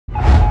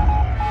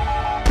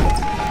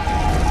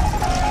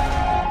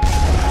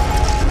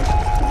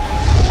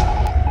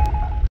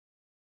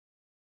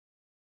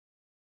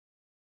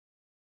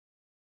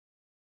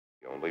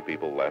only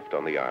people left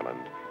on the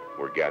island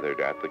were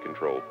gathered at the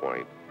control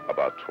point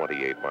about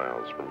 28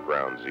 miles from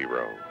ground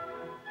zero.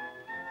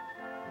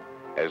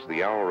 As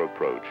the hour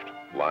approached,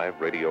 live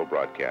radio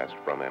broadcasts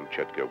from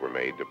AMCHITKA were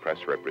made to press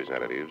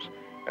representatives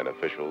and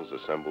officials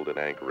assembled in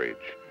Anchorage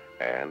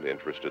and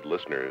interested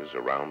listeners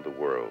around the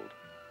world.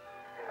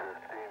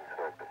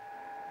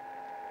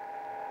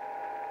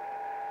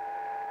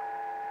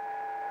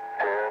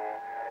 10,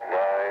 9,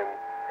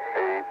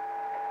 8,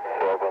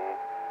 7,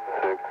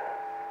 6,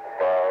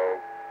 5,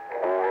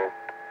 4,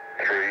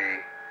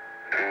 3,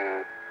 2,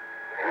 1,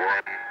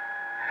 0.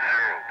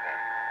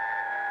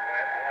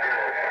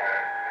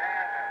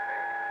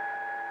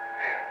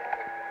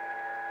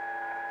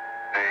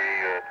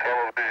 The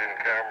television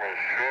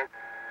cameras shook.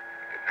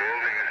 The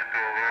building is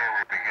still there.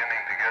 We're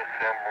beginning to get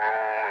some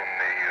roll in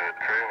the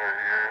trailer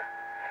here.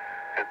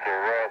 It's a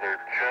rather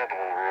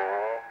gentle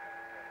roll,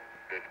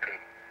 but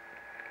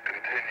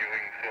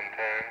continuing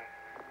sometime.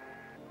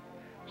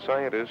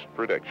 Scientists'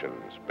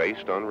 predictions,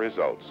 based on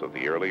results of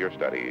the earlier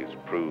studies,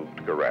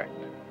 proved correct.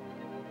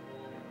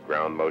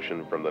 Ground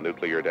motion from the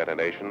nuclear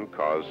detonation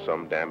caused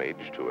some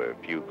damage to a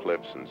few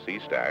cliffs and sea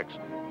stacks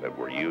that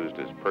were used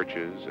as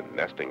perches and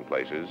nesting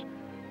places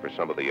for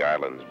some of the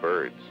island's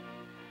birds.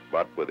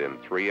 But within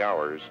 3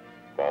 hours,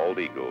 bald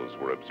eagles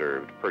were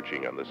observed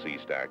perching on the sea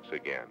stacks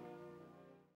again.